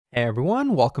Hey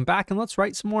everyone, welcome back and let's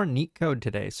write some more Leetcode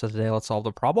today. So today let's solve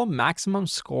the problem, maximum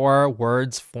score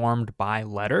words formed by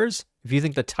letters. If you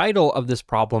think the title of this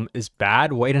problem is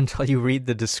bad, wait until you read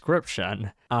the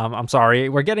description. I'm sorry,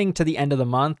 we're getting to the end of the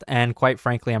month and quite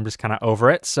frankly, I'm just kind of over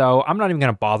it. So I'm not even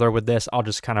gonna bother with this. I'll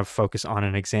just kind of focus on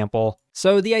an example.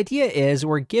 So the idea is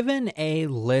we're given a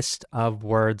list of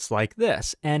words like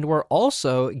this, and we're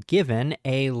also given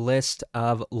a list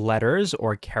of letters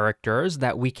or characters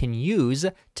that we can use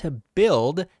to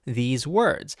build these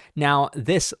words. Now,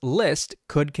 this list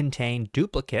could contain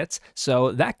duplicates,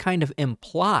 so that kind of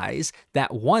implies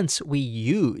that once we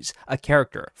use a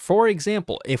character, for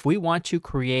example, if we want to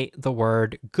create the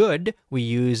word good, we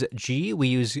use G, we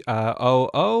use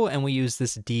O, and we use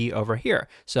this D over here.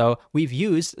 So we've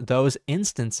used those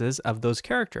instances of those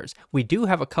characters. We do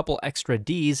have a couple extra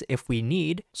D's if we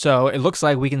need, so it looks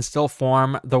like we can still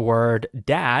form the word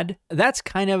dad. That's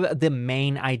kind of the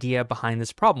main idea behind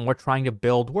this problem. We're trying to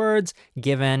build words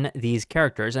given these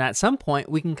characters, and at some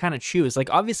point we can kind of choose, like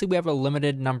obviously we have a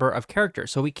limited number of characters,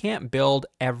 so we can't build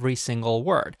every single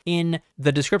word. In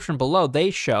the description below, they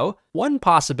show one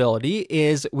possibility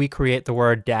is we create the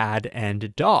word dad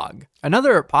and dog.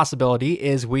 Another possibility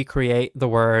is we create the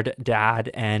word dad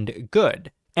and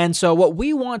good. And so what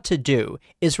we want to do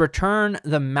is return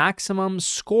the maximum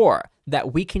score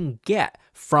that we can get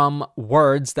from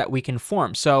words that we can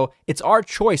form. So it's our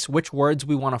choice which words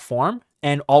we want to form,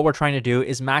 and all we're trying to do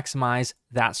is maximize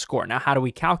that score. Now, how do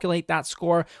we calculate that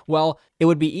score? Well, it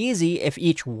would be easy if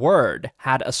each word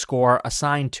had a score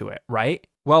assigned to it, right?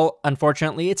 Well,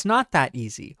 unfortunately, it's not that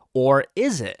easy. Or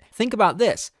is it? Think about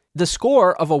this. The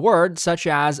score of a word such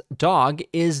as dog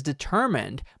is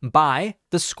determined by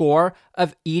the score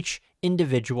of each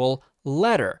individual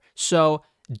letter. So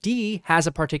D has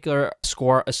a particular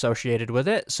score associated with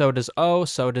it, so does O,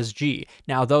 so does G.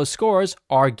 Now those scores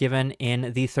are given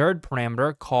in the third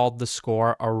parameter called the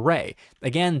score array.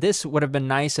 Again, this would have been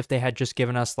nice if they had just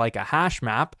given us like a hash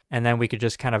map and then we could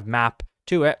just kind of map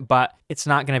to it, but it's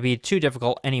not going to be too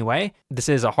difficult anyway. This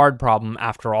is a hard problem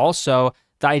after all, so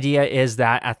the idea is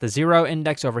that at the 0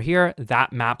 index over here,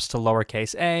 that maps to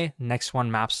lowercase a, next one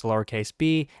maps to lowercase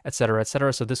b, etc.,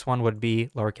 etc. So this one would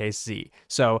be lowercase z.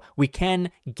 So we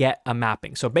can get a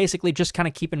mapping. So basically just kind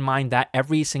of keep in mind that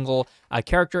every single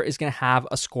character is going to have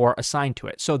a score assigned to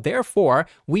it. So therefore,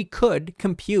 we could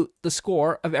compute the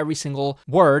score of every single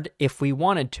word if we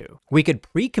wanted to. We could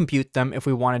pre-compute them if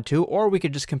we wanted to, or we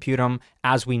could just compute them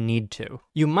as we need to.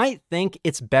 You might think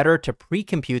it's better to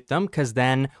pre-compute them because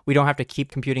then we don't have to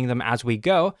keep computing them as we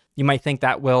go. You might think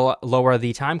that will lower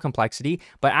the time complexity,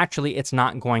 but actually it's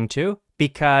not going to,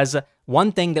 because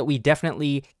one thing that we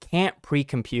definitely can't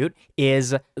pre-compute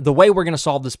is the way we're going to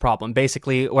solve this problem.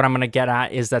 Basically, what I'm going to get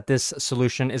at is that this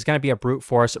solution is going to be a brute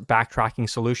force backtracking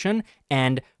solution.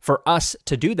 And for us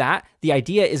to do that, the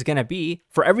idea is going to be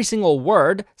for every single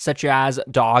word, such as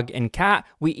dog and cat,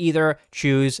 we either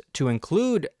choose to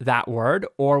include that word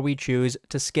or we choose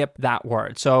to skip that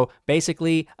word. So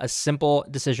basically a simple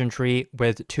decision tree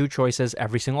with two choices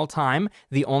every single time.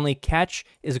 The only catch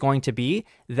is going to be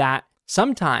that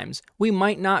sometimes we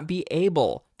might not be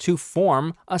able to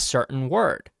form a certain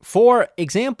word. For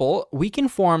example, we can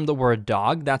form the word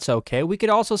dog, that's okay. We could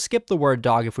also skip the word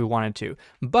dog if we wanted to,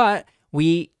 but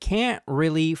we can't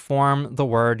really form the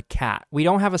word cat. We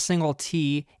don't have a single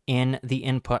T in the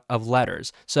input of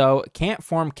letters. So can't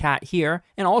form cat here,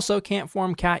 and also can't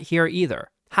form cat here either.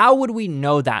 How would we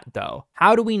know that though?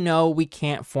 How do we know we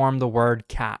can't form the word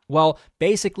cat? Well,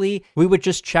 basically, we would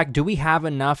just check, do we have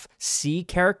enough C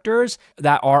characters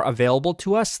that are available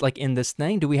to us, like in this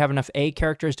thing? Do we have enough A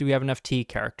characters? Do we have enough T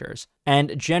characters?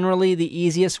 And generally, the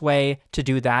easiest way to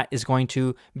do that is going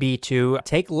to be to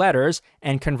take letters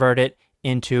and convert it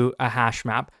into a hash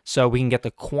map so we can get the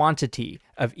quantity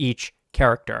of each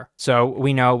character. So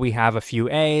we know we have a few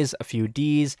A's, a few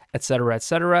D's, etc.,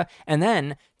 etc. And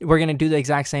then we're going to do the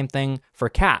exact same thing for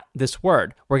cat, this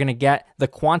word. We're going to get the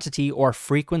quantity or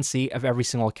frequency of every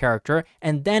single character,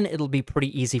 and then it'll be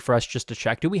pretty easy for us just to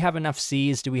check, do we have enough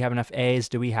C's? Do we have enough A's?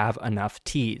 Do we have enough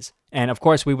T's? And of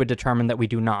course, we would determine that we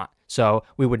do not. So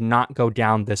we would not go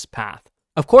down this path.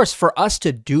 Of course, for us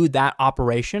to do that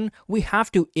operation, we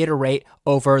have to iterate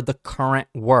over the current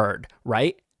word,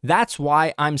 right? That's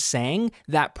why I'm saying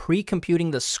that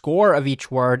pre-computing the score of each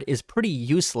word is pretty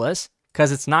useless,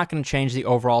 because it's not going to change the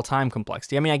overall time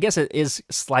complexity. I mean, I guess it is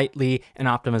slightly an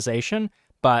optimization,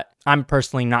 but I'm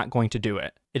personally not going to do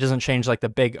it. It doesn't change like the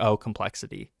big O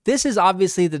complexity. This is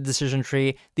obviously the decision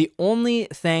tree. The only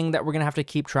thing that we're gonna have to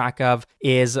keep track of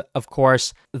is, of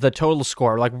course, the total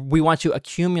score. Like we want to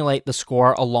accumulate the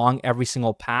score along every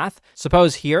single path.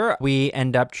 Suppose here we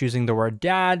end up choosing the word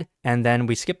dad, and then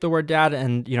we skip the word dad,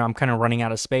 and I'm kind of running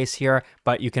out of space here,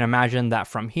 but you can imagine that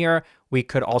from here, we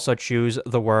could also choose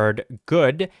the word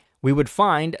good. We would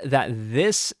find that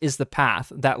this is the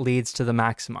path that leads to the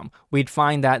maximum. We'd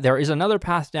find that there is another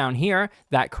path down here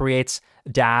that creates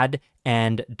dad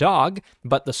and dog,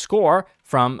 but the score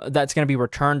that's going to be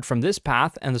returned from this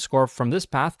path and the score from this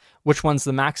path, which one's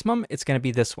the maximum? It's going to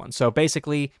be this one. So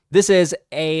basically, this is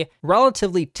a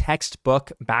relatively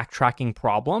textbook backtracking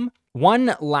problem.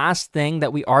 One last thing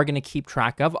that we are going to keep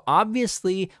track of,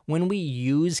 obviously, when we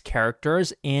use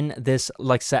characters in this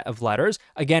set of letters,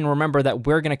 again, remember that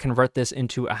we're going to convert this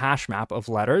into a hash map of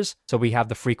letters. So we have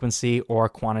the frequency or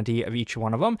quantity of each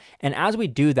one of them. And as we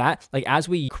do that, as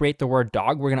we create the word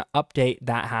dog, we're going to update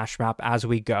that hash map as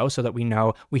we go so that we know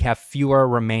we have fewer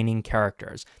remaining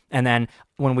characters. And then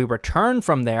when we return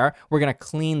from there, we're going to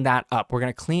clean that up. We're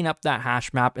going to clean up that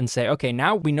hash map and say, okay,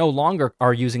 now we no longer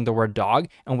are using the word dog,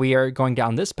 and we are going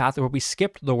down this path where we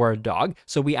skipped the word dog.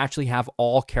 So we actually have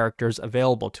all characters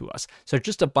available to us. So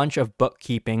just a bunch of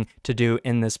bookkeeping to do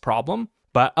in this problem.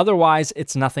 But otherwise,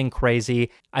 it's nothing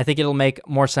crazy. I think it'll make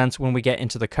more sense when we get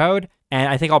into the code. And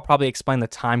I think I'll probably explain the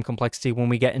time complexity when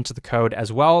we get into the code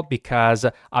as well, because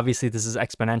obviously this is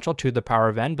exponential to the power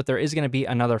of n, but there is going to be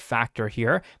another factor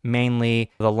here,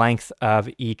 mainly the length of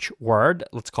each word.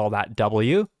 Let's call that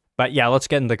W. But yeah, let's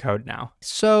get into the code now.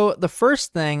 So the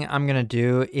first thing I'm going to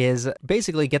do is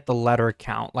basically get the letter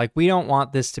count. We don't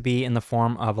want this to be in the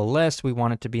form of a list. We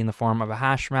want it to be in the form of a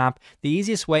hash map. The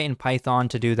easiest way in Python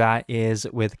to do that is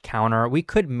with counter. We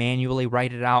could manually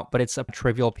write it out, but it's a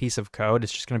trivial piece of code.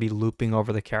 It's just going to be looping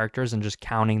over the characters and just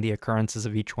counting the occurrences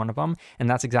of each one of them. And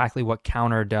that's exactly what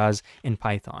counter does in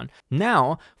Python.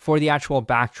 Now, for the actual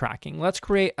backtracking, let's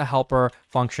create a helper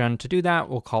function. To do that,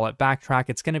 we'll call it backtrack.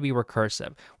 It's going to be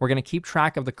recursive. We're going to keep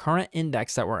track of the current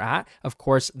index that we're at. Of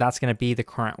course, that's going to be the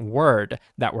current word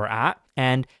that we're at.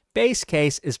 And base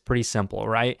case is pretty simple,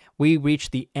 right? We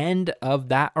reach the end of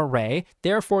that array.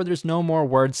 Therefore, there's no more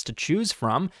words to choose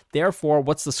from. Therefore,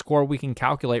 what's the score we can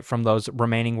calculate from those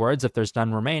remaining words? If there's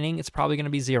none remaining, it's probably going to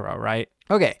be 0, right?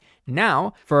 Okay,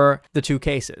 now for the two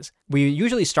cases. We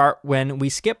usually start when we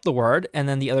skip the word, and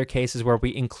then the other case is where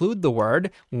we include the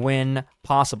word when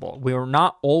possible. We're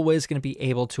not always going to be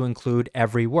able to include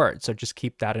every word, so just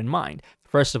keep that in mind.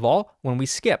 First of all, when we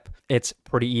skip, it's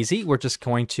pretty easy. We're just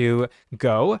going to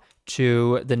go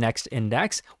to the next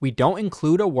index. We don't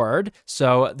include a word,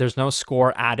 so there's no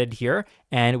score added here,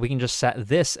 and we can just set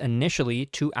this initially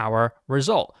to our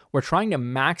result. We're trying to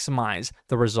maximize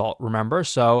the result, remember?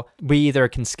 So we either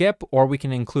can skip or we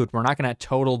can include. We're not going to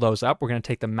total those up. We're going to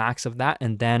take the max of that,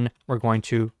 and then we're going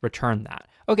to return that.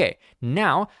 Okay,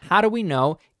 now how do we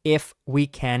know if we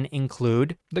can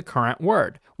include the current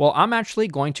word? Well, I'm actually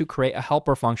going to create a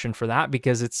helper function for that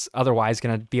because it's otherwise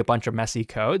going to be a bunch of messy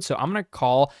code. So I'm going to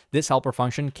call this helper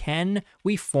function, can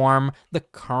we form the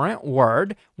current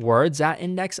word, words at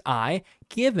index I,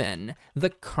 given the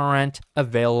current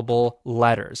available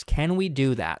letters? Can we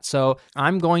do that? So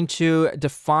I'm going to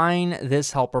define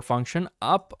this helper function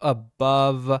up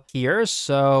above here.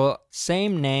 So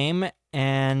same name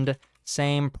and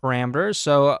same parameters.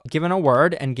 So given a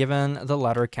word and given the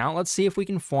letter count, let's see if we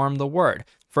can form the word.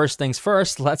 First things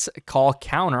first, let's call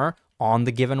counter on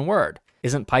the given word.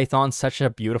 Isn't Python such a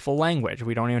beautiful language?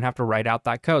 We don't even have to write out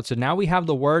that code. So now we have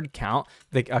the word count,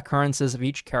 the occurrences of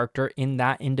each character in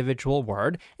that individual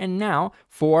word. And now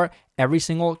for every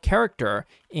single character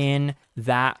in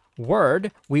that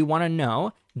word, we want to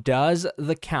know, does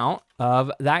the count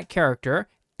of that character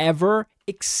ever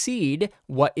exceed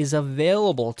what is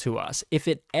available to us? If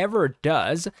it ever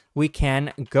does, we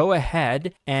can go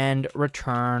ahead and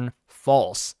return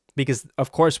false, because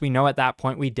of course we know at that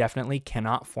point we definitely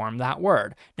cannot form that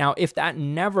word. Now, if that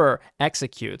never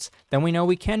executes, then we know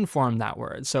we can form that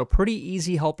word. So pretty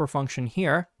easy helper function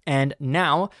here. And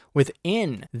now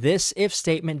within this if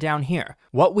statement down here,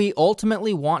 what we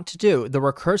ultimately want to do, the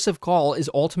recursive call is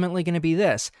ultimately going to be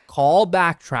this: call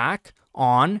backtrack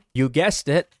on, you guessed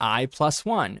it, I plus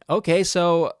 1. Okay,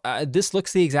 so this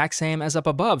looks the exact same as up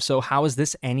above. So how is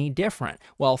this any different?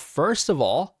 Well, first of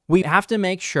all, we have to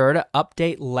make sure to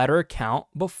update letter count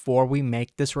before we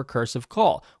make this recursive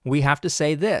call. We have to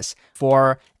say this: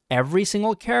 for every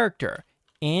single character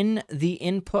in the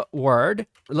input word,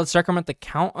 let's decrement the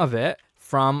count of it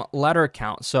from letter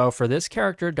count. So for this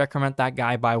character, decrement that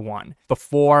guy by 1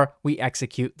 before we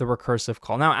execute the recursive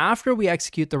call. Now, after we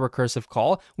execute the recursive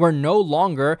call, we're no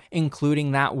longer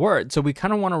including that word. So we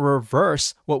kind of want to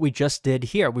reverse what we just did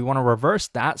here. We want to reverse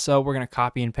that. So we're going to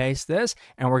copy and paste this,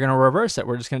 and we're going to reverse it.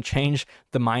 We're just going to change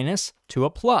the minus to a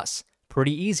plus.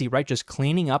 Pretty easy, right? Just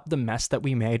cleaning up the mess that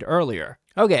we made earlier.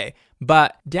 Okay,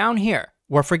 but down here,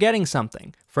 we're forgetting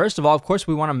something. First of all, of course,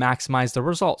 we want to maximize the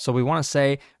result. So we want to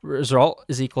say result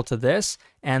is equal to this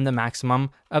and the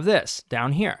maximum of this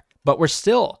down here. But we're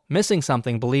still missing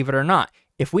something, believe it or not.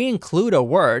 If we include a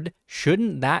word,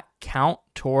 shouldn't that count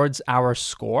towards our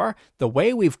score? The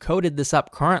way we've coded this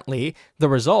up currently, the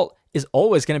result is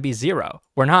always going to be 0.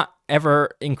 We're not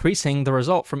ever increasing the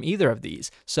result from either of these.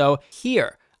 So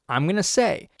here, I'm going to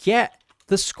say, get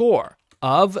the score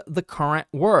of the current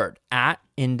word at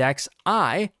index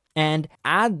I and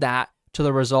add that to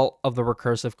the result of the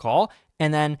recursive call,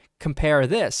 and then compare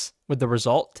this with the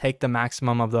result, take the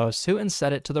maximum of those two and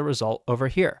set it to the result over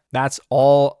here. That's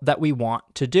all that we want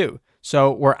to do.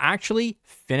 So we're actually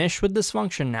finished with this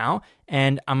function now,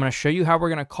 and I'm going to show you how we're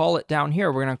going to call it down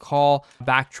here. We're going to call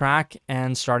backtrack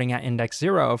and starting at index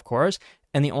 0, of course.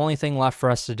 And the only thing left for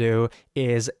us to do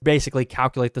is basically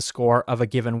calculate the score of a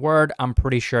given word. I'm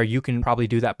pretty sure you can probably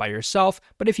do that by yourself,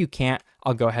 but if you can't,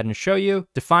 I'll go ahead and show you.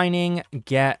 Defining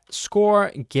get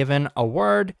score given a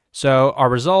word. So our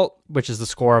result, which is the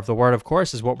score of the word, of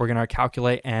course, is what we're going to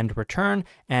calculate and return.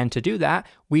 And to do that,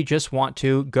 we just want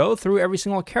to go through every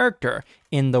single character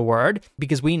in the word,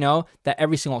 because we know that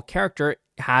every single character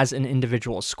has an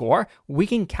individual score. We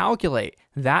can calculate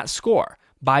that score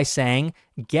by saying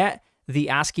get the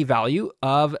ASCII value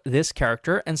of this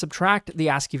character and subtract the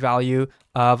ASCII value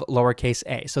of lowercase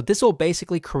a. So this will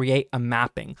basically create a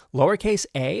mapping. Lowercase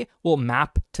a will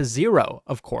map to 0,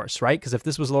 of course, right? Because if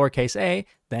this was lowercase a,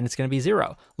 then it's going to be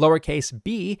 0. Lowercase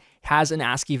b has an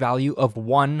ASCII value of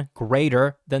 1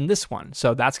 greater than this one.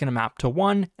 So that's going to map to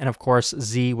 1. And of course,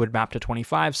 z would map to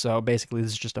 25. So basically,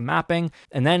 this is just a mapping.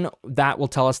 And then that will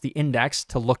tell us the index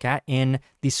to look at in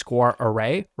the score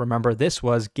array. Remember, this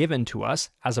was given to us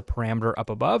as a parameter up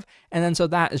above. And then so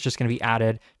that is just going to be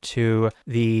added to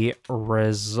the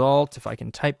result, if I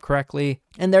can type correctly.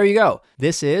 And there you go.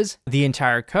 This is the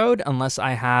entire code, unless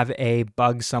I have a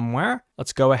bug somewhere.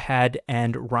 Let's go ahead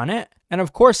and run it. And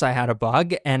of course I had a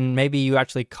bug, and maybe you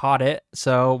actually caught it.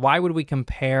 So why would we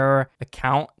compare a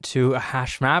count to a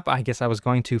hash map? I guess I was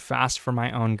going too fast for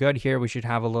my own good here. We should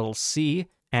have a little C.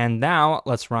 And now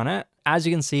let's run it. As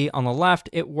you can see on the left,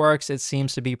 it works. It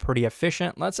seems to be pretty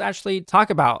efficient. Let's actually talk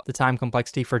about the time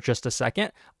complexity for just a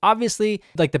second. Obviously,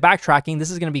 like the backtracking,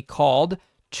 this is going to be called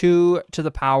 2 to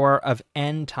the power of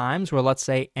n times, where let's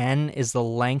say n is the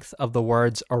length of the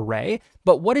word's array.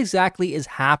 But what exactly is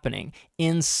happening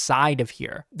inside of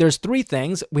here? There's 3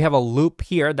 things. We have a loop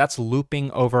here that's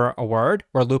looping over a word.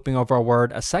 We're looping over a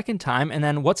word a second time. And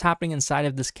then what's happening inside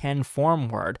of this can form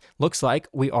word? Looks like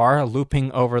we are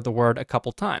looping over the word a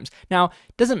couple times. Now,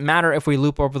 it doesn't matter if we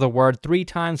loop over the word 3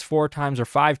 times, 4 times, or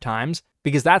 5 times,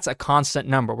 because that's a constant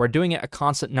number. We're doing it a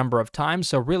constant number of times.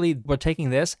 So really, we're taking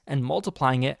this and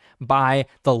multiplying it by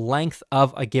the length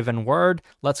of a given word.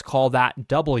 Let's call that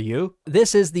W.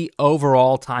 This is the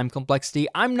overall time complexity.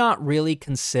 I'm not really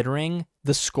considering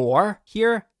the score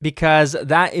here because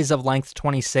that is of length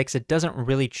 26. It doesn't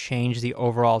really change the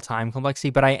overall time complexity,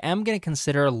 but I am going to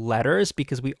consider letters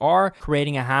because we are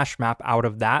creating a hash map out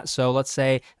of that. So let's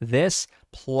say this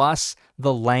plus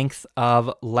the length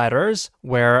of letters,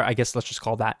 where I guess let's just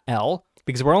call that L,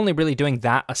 because we're only really doing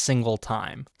that a single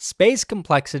time. Space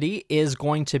complexity is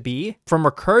going to be, from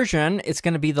recursion, it's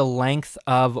going to be the length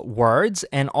of words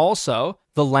and also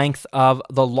the length of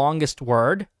the longest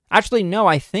word. Actually, no,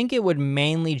 I think it would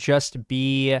mainly just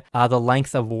be the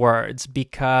length of words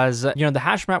because, the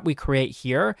hash map we create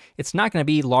here, it's not going to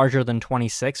be larger than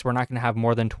 26. We're not going to have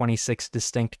more than 26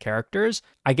 distinct characters.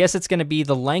 I guess it's going to be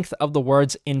the length of the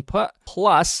word's input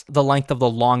plus the length of the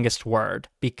longest word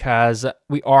because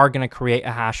we are going to create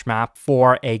a hash map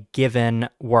for a given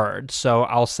word. So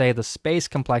I'll say the space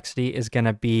complexity is going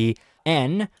to be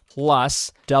n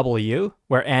plus w,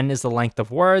 where n is the length of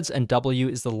words and w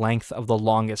is the length of the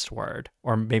longest word,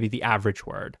 or maybe the average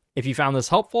word. If you found this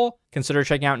helpful, consider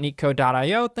checking out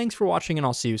Leetcode.io. Thanks for watching, and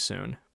I'll see you soon.